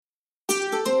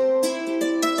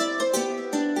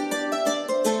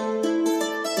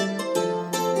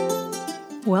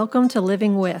Welcome to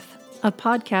Living With, a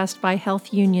podcast by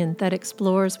Health Union that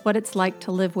explores what it's like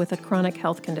to live with a chronic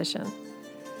health condition.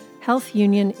 Health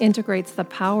Union integrates the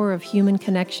power of human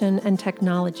connection and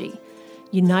technology,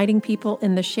 uniting people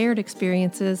in the shared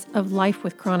experiences of life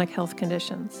with chronic health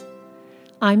conditions.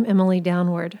 I'm Emily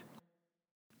Downward.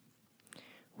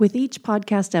 With each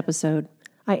podcast episode,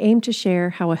 I aim to share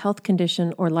how a health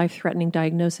condition or life-threatening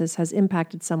diagnosis has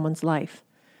impacted someone's life.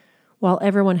 While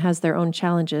everyone has their own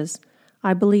challenges,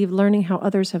 I believe learning how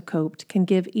others have coped can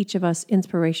give each of us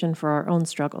inspiration for our own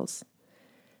struggles.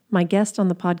 My guest on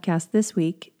the podcast this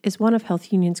week is one of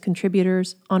Health Union's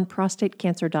contributors on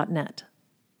prostatecancer.net.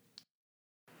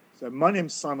 So my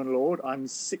name's Simon Lord. I'm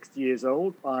 60 years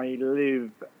old. I live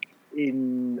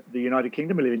in the United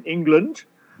Kingdom. I live in England,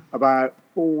 about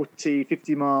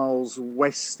 50 miles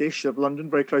westish of London,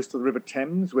 very close to the River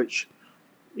Thames, which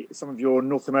some of your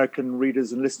North American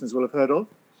readers and listeners will have heard of.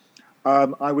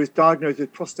 I was diagnosed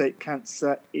with prostate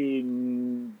cancer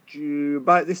in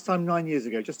about this time 9 years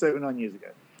ago, just over 9 years ago.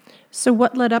 So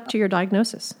what led up to your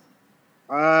diagnosis?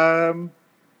 A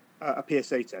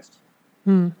PSA test.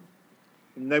 No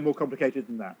more complicated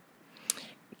than that.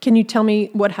 Can you tell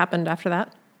me what happened after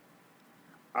that?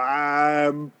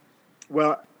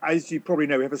 Well, as you probably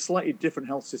know, we have a slightly different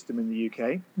health system in the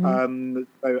UK. So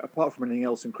apart from anything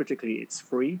else, and critically, it's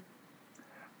free.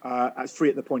 It's free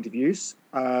at the point of use.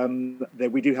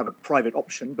 We do have a private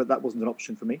option, but that wasn't an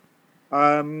option for me.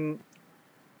 I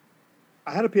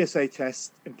had a PSA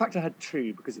test. In fact, I had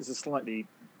two because it's a slightly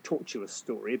tortuous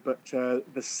story. But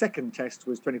the second test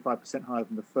was 25% higher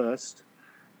than the first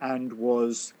and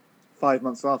was 5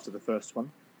 months after the first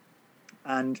one.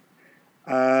 And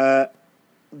the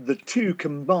two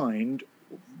combined,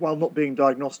 while not being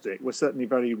diagnostic, were certainly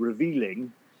very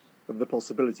revealing of the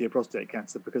possibility of prostate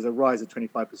cancer, because a rise of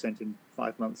 25% in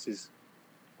 5 months is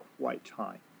quite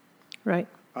high. Right.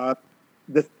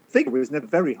 The figure was never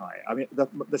very high. I mean,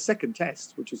 the second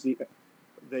test, which is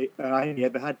I only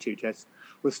ever had two tests,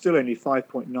 was still only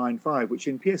 5.95, which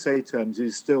in PSA terms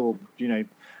is still,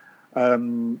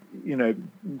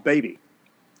 baby.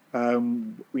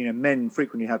 Men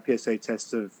frequently have PSA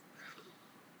tests of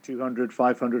 200,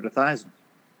 500, 1,000.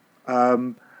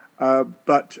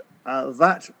 But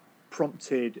that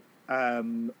prompted a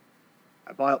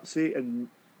biopsy, and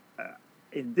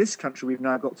in this country we've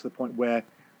now got to the point where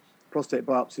prostate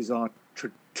biopsies are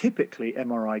typically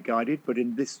MRI guided, but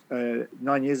in this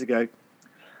 9 years ago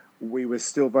we were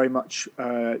still very much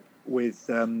with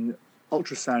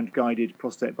ultrasound guided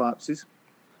prostate biopsies.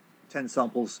 10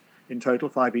 samples in total,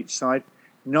 5 each side.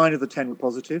 9 of the 10 were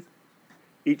positive.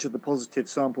 Each of the positive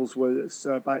samples was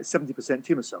about 70%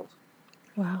 tumor cells.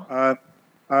 Wow.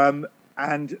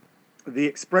 And the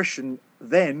expression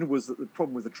then was that the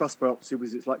problem with the trust biopsy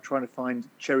was it's like trying to find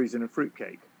cherries in a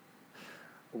fruitcake.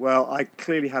 Well, I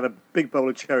clearly had a big bowl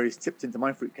of cherries tipped into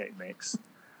my fruitcake mix.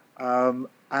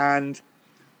 And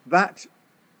that,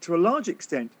 to a large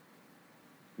extent,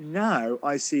 now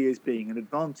I see as being an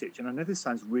advantage. And I know this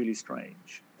sounds really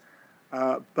strange,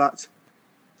 but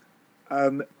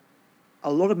a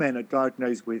lot of men are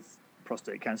diagnosed with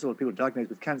prostate cancer, or people are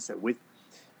diagnosed with cancer with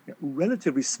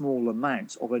relatively small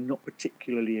amounts of a not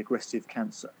particularly aggressive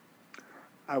cancer,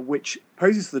 which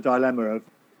poses the dilemma of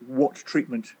what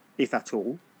treatment, if at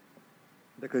all,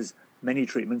 because many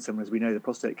treatments, and as we know, the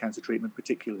prostate cancer treatment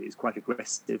particularly is quite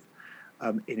aggressive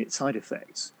in its side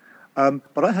effects.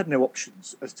 But I had no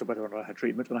options as to whether or not I had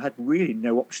treatment, and I had really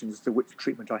no options as to which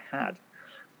treatment I had,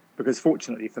 because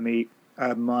fortunately for me,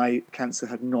 my cancer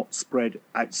had not spread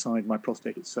outside my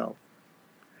prostate itself.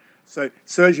 So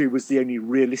surgery was the only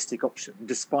realistic option,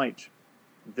 despite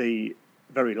the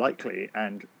very likely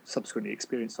and subsequently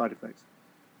experienced side effects.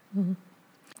 Mm-hmm.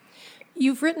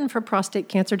 You've written for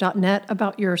prostatecancer.net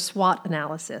about your SWOT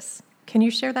analysis. Can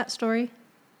you share that story?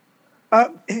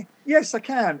 Yes, I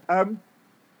can.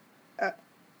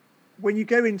 When you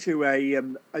go into a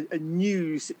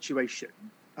new situation,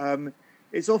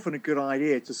 it's often a good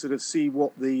idea to sort of see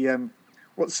what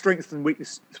strengths and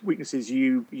weaknesses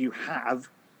you have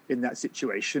in that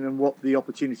situation, and what the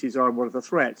opportunities are and what are the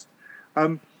threats.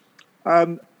 I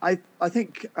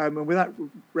think, and without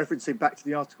referencing back to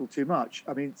the article too much,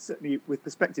 I mean, certainly with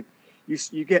perspective,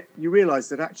 you realise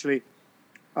that actually,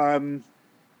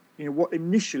 what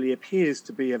initially appears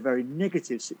to be a very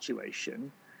negative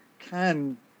situation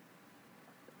can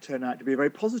turn out to be a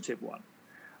very positive one,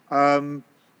 and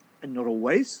not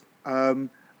always. And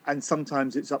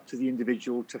sometimes it's up to the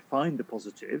individual to find the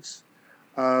positives.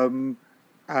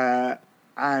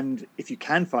 And if you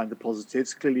can find the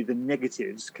positives, clearly the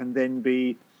negatives can then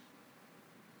be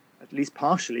at least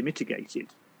partially mitigated.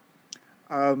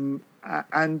 And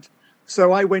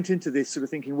So I went into this sort of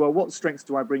thinking, well, what strengths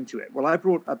do I bring to it? Well, I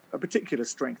brought a particular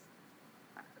strength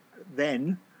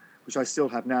then, which I still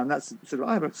have now, and that's sort of,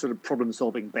 I have a sort of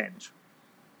problem-solving bent.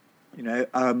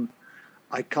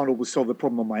 I can't always solve the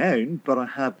problem on my own, but I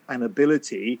have an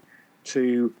ability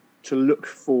to look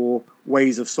for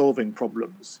ways of solving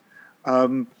problems.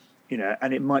 And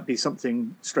it might be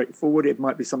something straightforward, it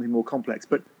might be something more complex,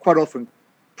 but quite often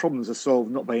problems are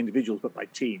solved not by individuals but by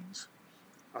teams.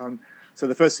 So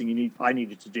the first thing I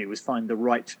needed to do was find the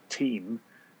right team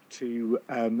to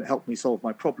help me solve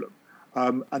my problem.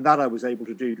 And that I was able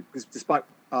to do, because despite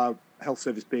our health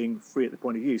service being free at the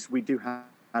point of use, we do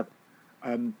have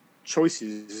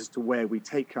choices as to where we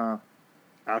take our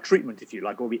treatment, if you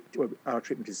like, or our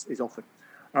treatment is offered.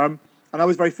 And I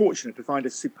was very fortunate to find a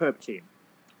superb team.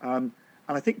 And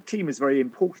I think team is very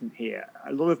important here.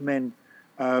 A lot of men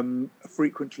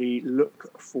frequently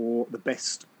look for the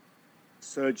best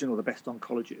surgeon or the best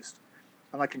oncologist.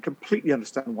 And I can completely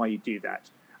understand why you do that.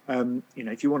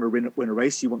 If you want to win a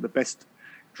race, you want the best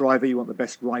driver, you want the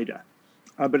best rider.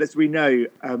 But as we know,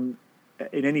 in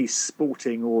any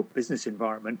sporting or business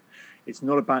environment, it's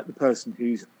not about the person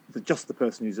who's just the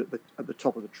person who's at the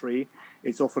top of the tree.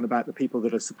 It's often about the people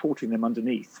that are supporting them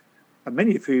underneath, and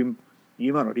many of whom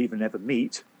you might not even ever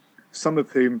meet. Some of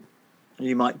whom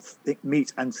you might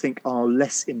meet and think are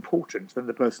less important than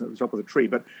the person at the top of the tree.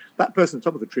 But that person at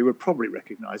the top of the tree would probably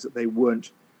recognise that they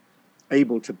weren't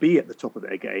able to be at the top of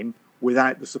their game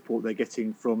without the support they're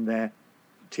getting from their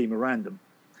team around them.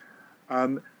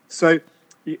 That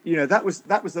was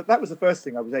the first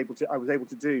thing I was able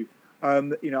to do. I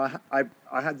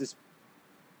had this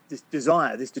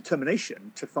desire, this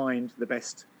determination to find the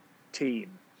best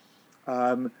team,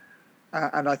 and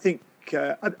I think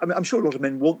I'm sure a lot of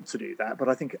men want to do that, but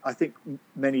I think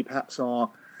many perhaps are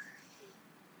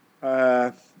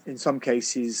in some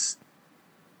cases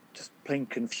just plain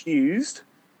confused,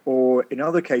 or in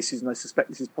other cases, and I suspect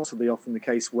this is possibly often the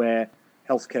case where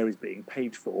healthcare is being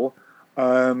paid for,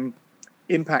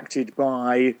 impacted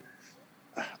by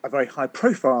a very high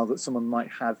profile that someone might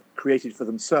have created for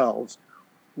themselves,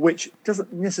 which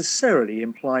doesn't necessarily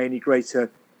imply any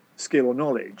greater skill or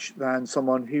knowledge than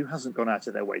someone who hasn't gone out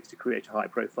of their way to create a high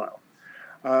profile.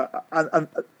 And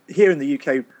here in the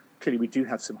UK, clearly we do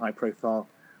have some high profile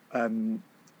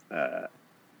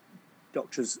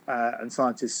doctors and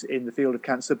scientists in the field of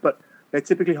cancer, but they're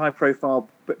typically high profile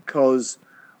because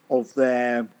of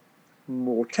their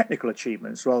more technical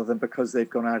achievements rather than because they've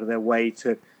gone out of their way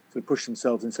to push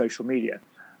themselves in social media.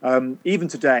 Even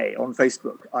today on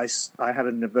Facebook, I had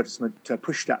an advertisement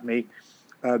pushed at me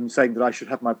saying that I should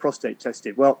have my prostate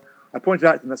tested. Well, I pointed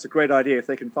out to them that's a great idea if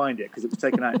they can find it, because it was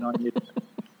taken out in 9 years.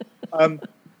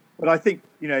 But I think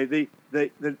the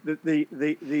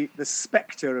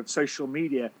spectre of social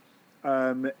media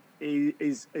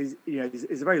is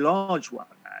a very large one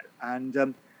now,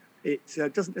 and it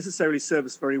doesn't necessarily serve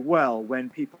us very well when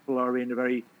people are in a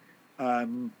very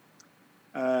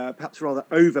perhaps rather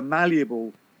over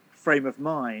malleable frame of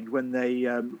mind when they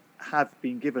have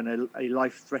been given a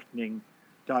life-threatening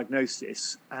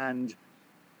diagnosis and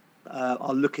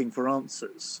are looking for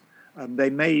answers. They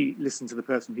may listen to the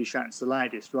person who shouts the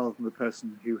loudest rather than the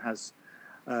person who has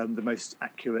the most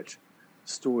accurate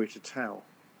story to tell.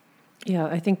 Yeah,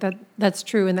 I think that's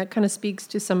true, and that kind of speaks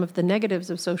to some of the negatives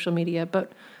of social media.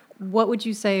 But what would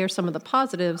you say are some of the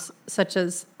positives, such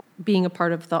as being a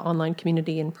part of the online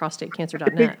community in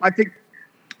prostatecancer.net?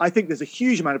 I think there's a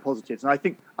huge amount of positives, and I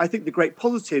think the great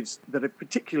positives that have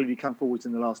particularly come forward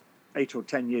in the last 8 or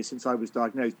 10 years since I was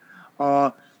diagnosed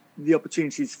are the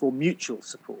opportunities for mutual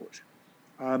support.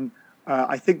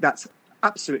 I think that's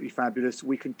absolutely fabulous.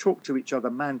 We can talk to each other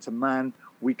man to man.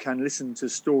 We can listen to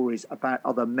stories about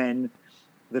other men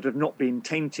that have not been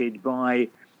tainted by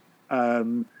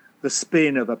the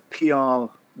spin of a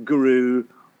PR guru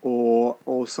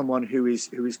or someone who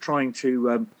is trying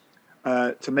to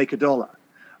make a dollar.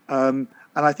 And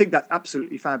I think that's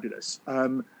absolutely fabulous.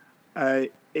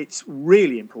 It's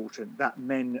really important that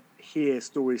men hear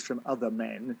stories from other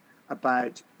men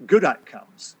about good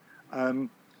outcomes.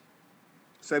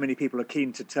 So many people are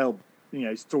keen to tell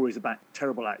stories about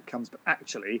terrible outcomes, but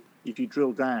actually, if you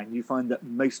drill down, you find that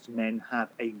most men have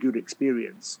a good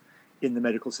experience in the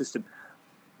medical system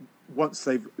once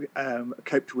they've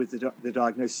coped with the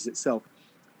diagnosis itself.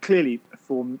 Clearly,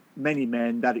 for many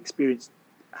men, that experience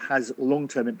has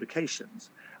long-term implications,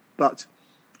 but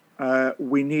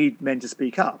we need men to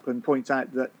speak up and point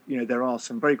out that there are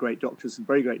some very great doctors and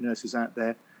very great nurses out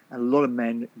there, and a lot of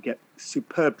men get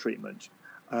superb treatment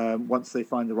once they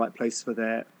find the right place for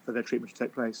their treatment to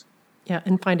take place. Yeah,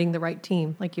 and finding the right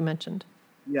team, like you mentioned.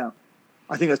 Yeah,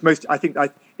 I think that's most. I think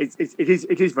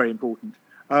it is very important,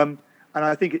 and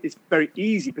I think it's very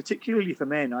easy, particularly for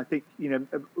men. I think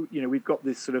we've got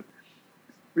this sort of,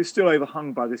 we're still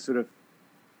overhung by this sort of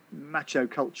macho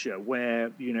culture where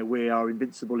we are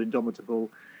invincible, indomitable,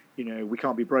 we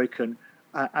can't be broken,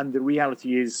 and the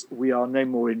reality is we are no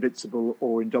more invincible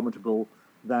or indomitable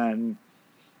than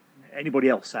anybody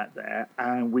else out there,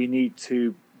 and we need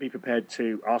to be prepared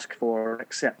to ask for and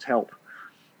accept help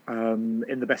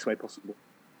in the best way possible.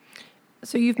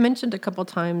 So you've mentioned a couple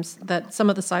times that some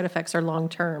of the side effects are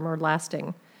long-term or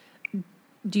lasting.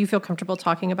 Do you feel comfortable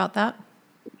talking about that?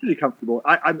 Really comfortable.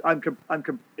 I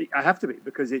have to be,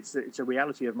 because it's a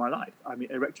reality of my life. I mean,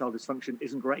 erectile dysfunction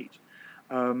isn't great.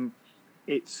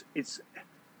 It's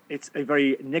a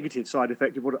very negative side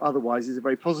effect of what otherwise is a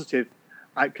very positive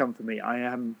outcome for me. I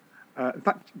am, in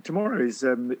fact, tomorrow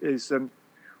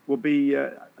will be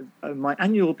my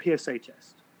annual PSA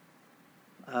test.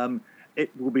 It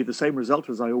will be the same result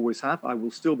as I always have. I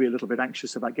will still be a little bit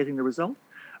anxious about getting the result,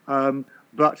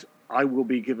 but I will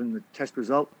be given the test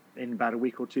result in about a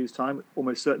week or two's time.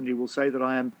 Almost certainly will say that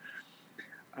I am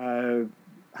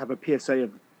have a PSA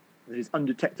that is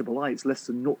undetectable. It's less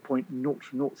than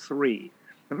 0.003.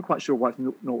 Never quite sure why it's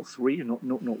 0.03 and not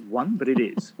 0.01, but it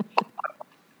is.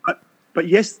 But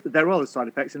yes, there are other side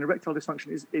effects, and erectile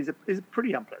dysfunction is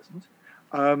pretty unpleasant.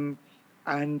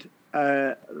 And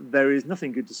there is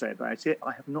nothing good to say about it.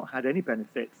 I have not had any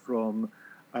benefit from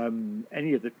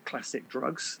any of the classic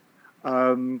drugs.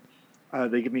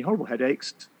 They give me horrible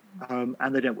headaches,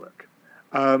 and they don't work.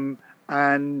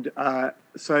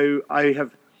 So I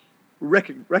have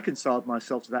reconciled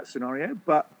myself to that scenario.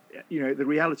 But the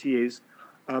reality is,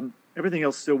 everything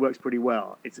else still works pretty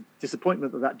well. It's a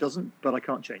disappointment that doesn't, but I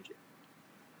can't change it.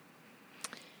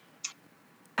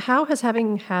 How has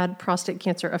having had prostate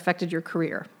cancer affected your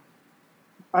career?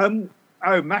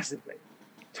 Massively.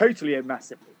 Totally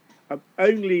massively.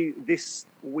 Only this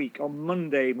week, on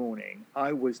Monday morning,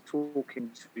 I was talking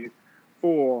to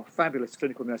 4 fabulous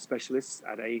clinical nurse specialists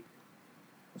at a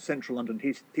central London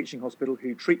teaching hospital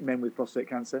who treat men with prostate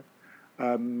cancer.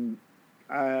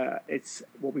 It's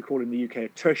what we call in the UK a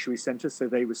tertiary centre, so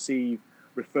they receive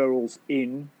referrals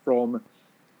in from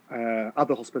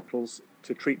other hospitals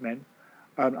to treat men.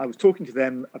 I was talking to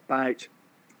them about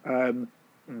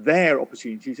their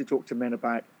opportunity to talk to men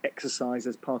about exercise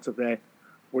as part of their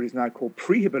what is now called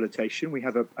prehabilitation. We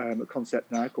have a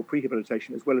concept now called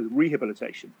prehabilitation as well as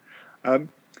rehabilitation.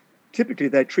 Typically,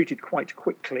 they're treated quite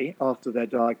quickly after their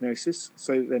diagnosis,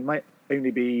 so there might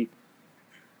only be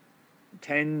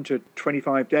 10 to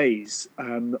 25 days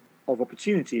of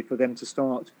opportunity for them to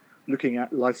start looking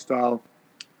at lifestyle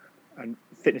and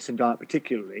fitness and diet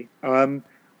particularly.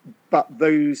 But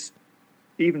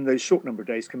even those short number of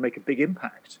days can make a big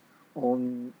impact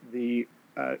on the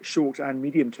short and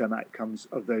medium-term outcomes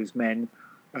of those men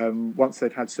once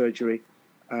they've had surgery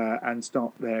and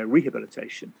start their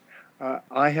rehabilitation.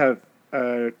 I have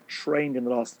trained in the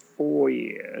last 4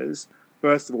 years,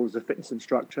 first of all as a fitness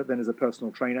instructor, then as a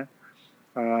personal trainer.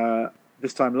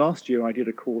 This time last year, I did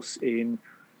a course in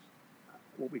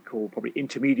what we call probably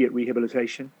intermediate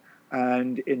rehabilitation.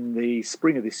 And in the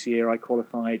spring of this year, I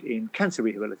qualified in cancer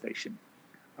rehabilitation.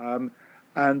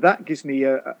 And that gives me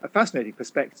a fascinating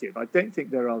perspective. I don't think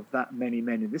there are that many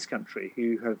men in this country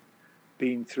who have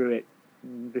been through it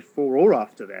before or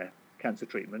after their cancer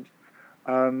treatment.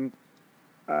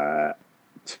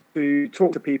 To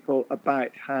talk to people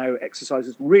about how exercise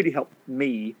has really helped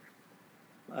me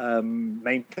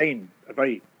maintain a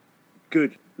very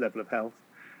good level of health,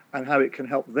 and how it can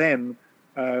help them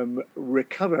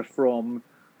recover from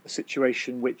a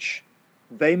situation which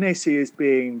they may see as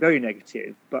being very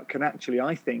negative, but can actually,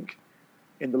 I think,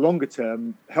 in the longer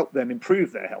term, help them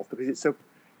improve their health. Because it's a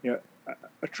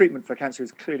treatment for cancer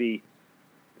is clearly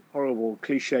horrible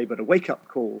cliche, but a wake-up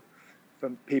call for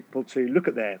people to look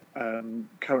at their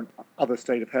current other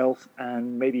state of health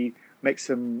and maybe make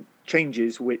some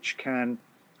changes which can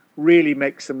really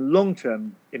make some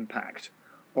long-term impact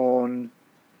on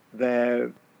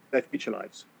their future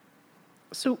lives.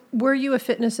 So were you a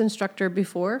fitness instructor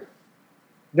before?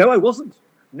 No, I wasn't.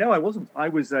 I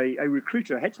was a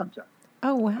recruiter, a headhunter.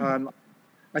 Oh, wow.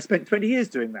 I spent 20 years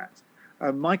doing that.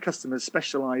 My customers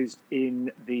specialized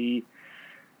in the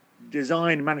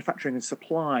design, manufacturing and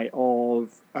supply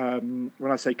of,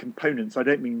 when I say components, I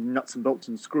don't mean nuts and bolts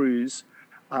and screws.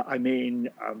 I mean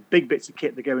big bits of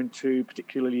kit that go into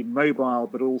particularly mobile,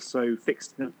 but also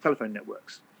fixed telephone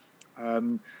networks.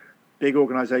 Big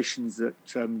organizations that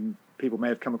people may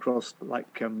have come across,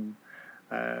 like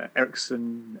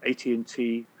Ericsson,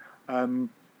 AT&T. And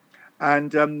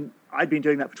I'd been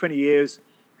doing that for 20 years.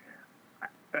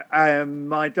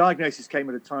 My diagnosis came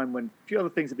at a time when a few other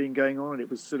things had been going on, and it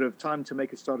was sort of time to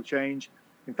make a start of change.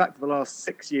 In fact, for the last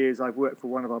 6 years, I've worked for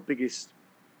one of our biggest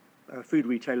food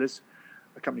retailers,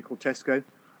 a company called Tesco,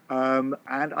 and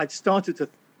I'd started to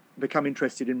become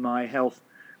interested in my health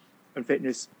and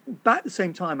fitness about the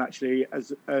same time, actually,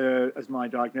 as my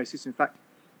diagnosis. In fact,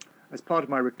 as part of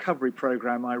my recovery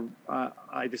program,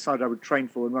 I decided I would train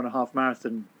for and run a half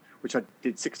marathon, which I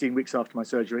did 16 weeks after my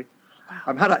surgery.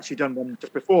 I had actually done one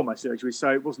just before my surgery,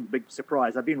 so it wasn't a big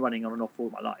surprise. I've been running on and off all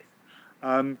my life.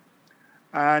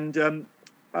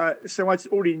 So I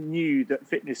already knew that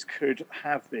fitness could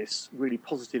have this really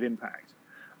positive impact.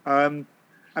 And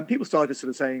people started sort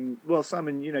of saying, well,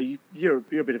 Simon, you're a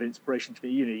bit of an inspiration to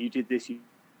me. You did this, you've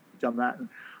done that. And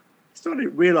I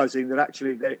started realizing that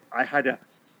actually I had a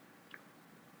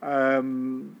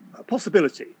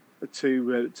possibility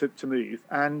to move.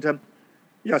 And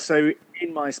so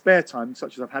in my spare time,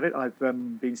 such as I've had it, I've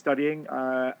been studying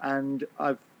and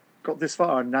I've got this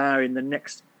far. And now in the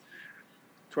next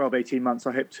 12, 18 months,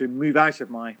 I hope to move out of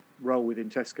my role within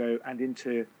Tesco and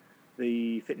into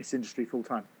the fitness industry full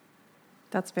time.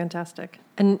 That's fantastic.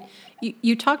 And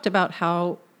you talked about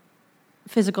how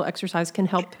physical exercise can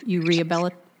help you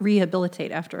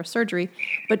rehabilitate after a surgery,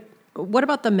 but what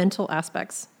about the mental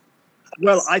aspects?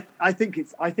 Well, I think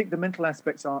the mental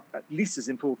aspects are at least as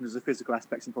important as the physical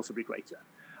aspects, and possibly greater.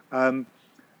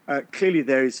 Clearly,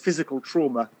 there is physical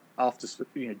trauma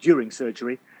during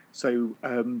surgery. So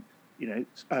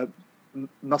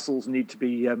muscles need to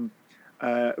be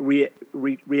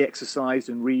re-exercised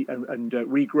and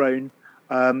regrown.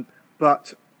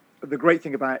 But the great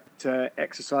thing about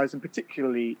exercise, and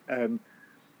particularly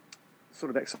sort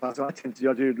of exercise I tend to do,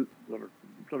 I do a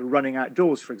lot of running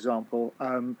outdoors, for example.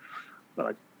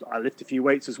 But I lift a few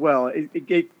weights as well. You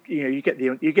get the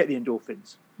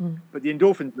endorphins, but the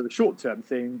endorphins are the short-term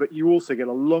thing. But you also get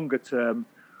a longer-term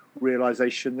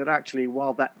realization that actually,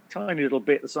 while that tiny little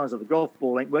bit the size of the golf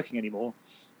ball ain't working anymore,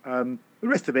 the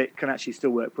rest of it can actually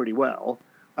still work pretty well,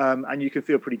 and you can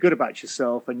feel pretty good about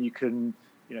yourself, and you can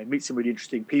meet some really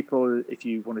interesting people if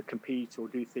you want to compete or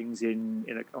do things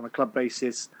on a club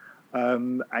basis,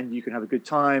 and you can have a good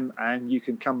time, and you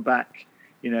can come back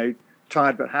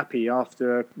tired but happy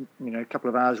after a couple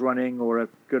of hours running or a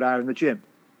good hour in the gym.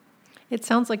 It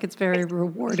sounds like it's very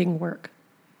rewarding work.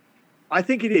 I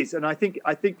think it is, and I think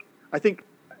I'm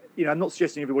not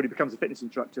suggesting everybody becomes a fitness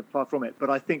instructor, far from it, but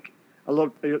I think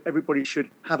everybody should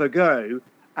have a go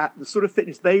at the sort of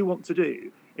fitness they want to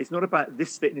do. It's not about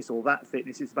this fitness or that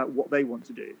fitness; it's about what they want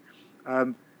to do.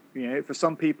 For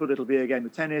some people it'll be a game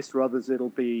of tennis, for others it'll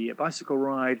be a bicycle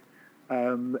ride.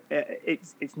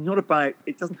 It's not about.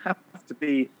 It doesn't have to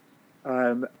be,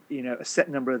 a set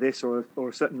number of this or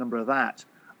a certain number of that.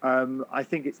 I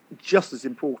think it's just as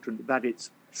important that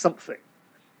it's something,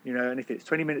 and if it's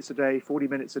 20 minutes a day, 40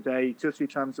 minutes a day, 2 or 3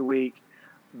 times a week,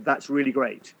 that's really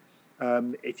great.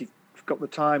 If you've got the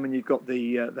time and you've got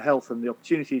the health and the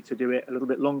opportunity to do it a little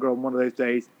bit longer on one of those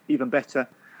days, even better.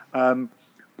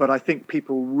 But I think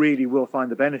people really will find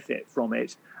the benefit from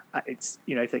it. It's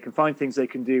if they can find things they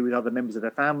can do with other members of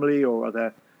their family or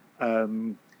other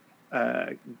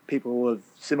people of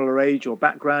similar age or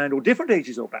background or different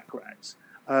ages or backgrounds.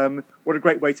 What a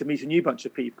great way to meet a new bunch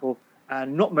of people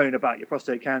and not moan about your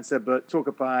prostate cancer, but talk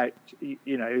about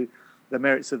the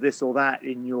merits of this or that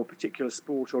in your particular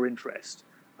sport or interest,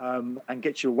 and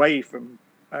get you away from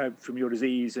your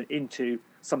disease and into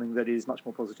something that is much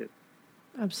more positive.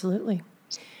 Absolutely.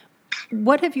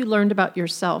 What have you learned about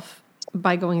yourself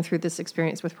by going through this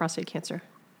experience with prostate cancer?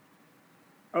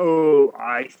 Oh,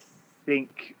 I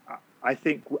think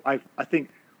what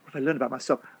I learned about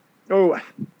myself. Oh,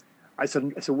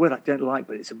 it's a word I don't like,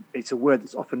 but it's a word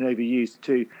that's often overused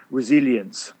too.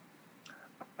 Resilience.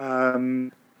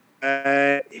 I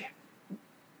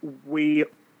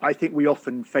think we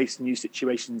often face new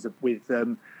situations with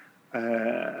a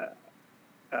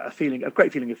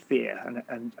great feeling of fear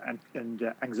and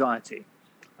anxiety,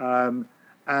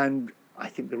 and I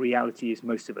think the reality is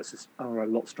most of us are a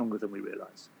lot stronger than we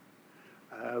realise.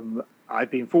 I've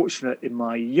been fortunate in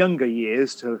my younger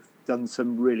years to have done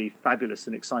some really fabulous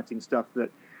and exciting stuff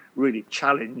that really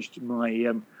challenged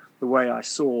my the way I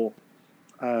saw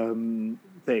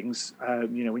things.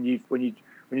 When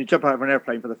you jump out of an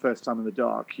airplane for the first time in the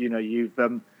dark, you've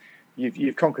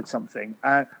conquered something.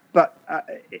 But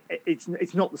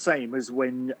it's not the same as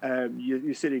when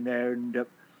you're sitting there and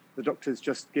the doctor's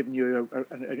just given you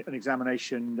an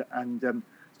examination and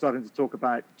starting to talk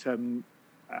about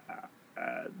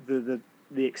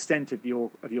the extent of your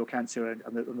cancer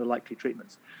and the likely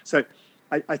treatments. So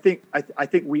I think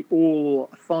we all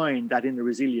find that inner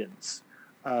resilience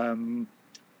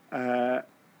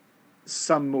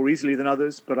some more easily than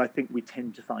others, but I think we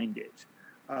tend to find it.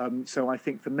 So I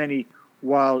think for many,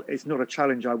 while it's not a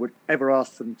challenge I would ever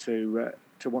ask them to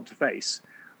want to face,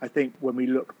 I think when we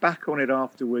look back on it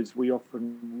afterwards, we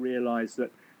often realise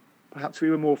that perhaps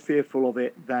we were more fearful of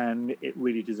it than it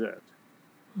really deserved.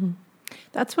 Mm-hmm.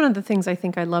 That's one of the things I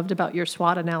think I loved about your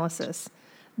SWOT analysis,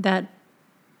 that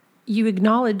you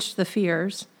acknowledged the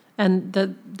fears and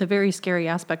the very scary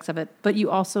aspects of it, but you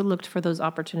also looked for those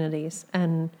opportunities,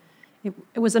 and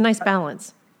it was a nice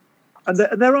balance. And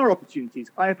there are opportunities.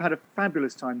 I have had a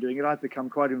fabulous time doing it. I've become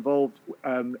quite involved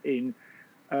in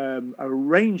a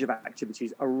range of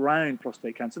activities around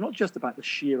prostate cancer, not just about the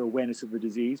sheer awareness of the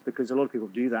disease, because a lot of people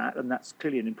do that, and that's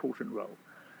clearly an important role.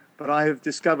 But I have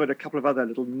discovered a couple of other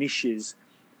little niches,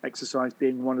 exercise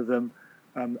being one of them,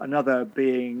 another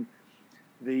being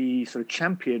the sort of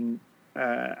champion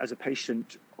as a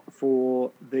patient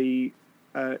for the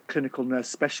clinical nurse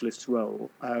specialist role.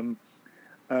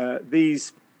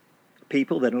 These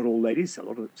people, they're not all ladies,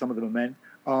 some of them are men,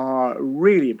 are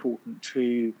really important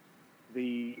to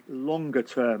the longer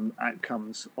term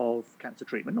outcomes of cancer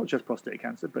treatment, not just prostate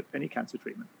cancer, but any cancer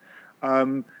treatment.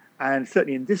 And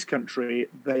certainly in this country,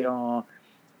 they are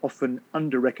often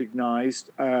under-recognized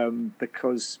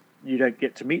because you don't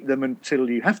get to meet them until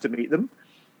you have to meet them.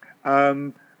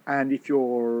 And if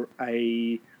you're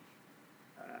a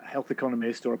health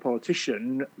economist or a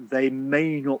politician, they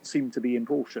may not seem to be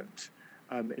important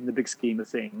in the big scheme of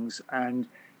things. And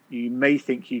you may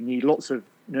think you need lots of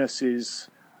nurses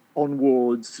on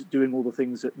wards doing all the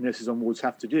things that nurses on wards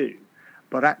have to do.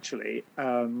 But actually,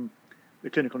 the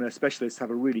clinical nurse specialists have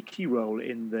a really key role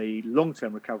in the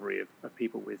long-term recovery of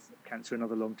people with cancer and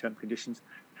other long-term conditions,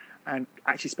 and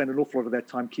actually spend an awful lot of their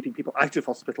time keeping people out of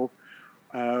hospital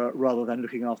rather than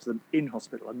looking after them in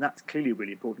hospital. And that's clearly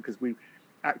really important, because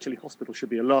hospital should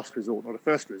be a last resort, not a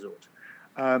first resort.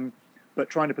 But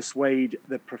trying to persuade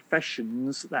the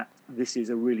professions that this is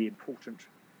a really important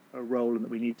role and that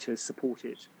we need to support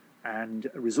it and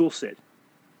resource it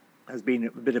has been a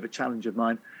bit of a challenge of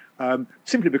mine,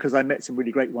 simply because I met some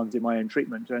really great ones in my own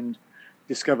treatment and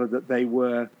discovered that they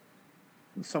were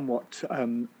somewhat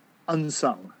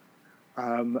unsung.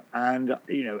 And,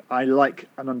 I like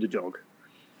an underdog.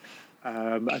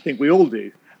 I think we all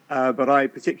do. But I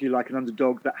particularly like an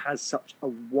underdog that has such a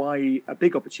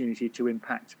big opportunity to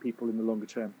impact people in the longer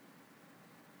term.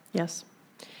 Yes.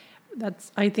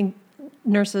 I think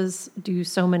nurses do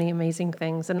so many amazing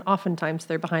things, and oftentimes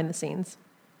they're behind the scenes.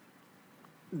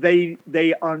 They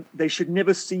should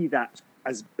never see that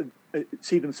as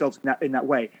see themselves in that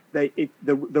way. The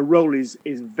role is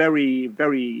very,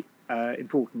 very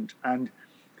important, and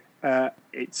I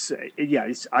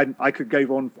could go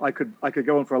on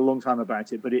for a long time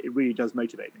about it, but it really does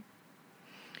motivate me.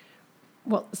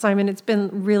 Well, Simon, it's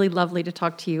been really lovely to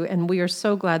talk to you, and we are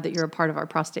so glad that you're a part of our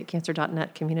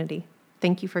prostatecancer.net community.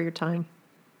 Thank you for your time.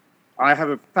 I have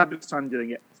a fabulous time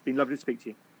doing it. It's been lovely to speak to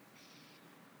you.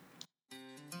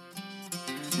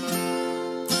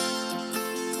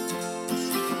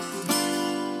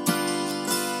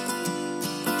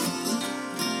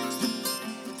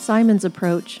 Simon's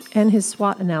approach and his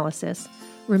SWOT analysis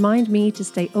remind me to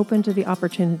stay open to the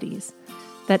opportunities,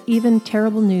 that even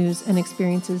terrible news and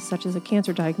experiences such as a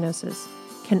cancer diagnosis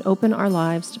can open our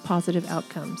lives to positive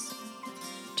outcomes.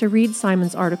 To read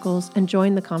Simon's articles and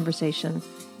join the conversation,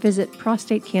 visit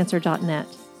prostatecancer.net.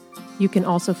 You can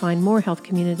also find more health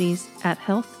communities at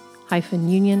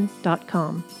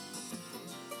health-union.com.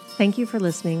 Thank you for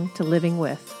listening to Living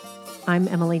With. I'm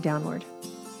Emily Downward.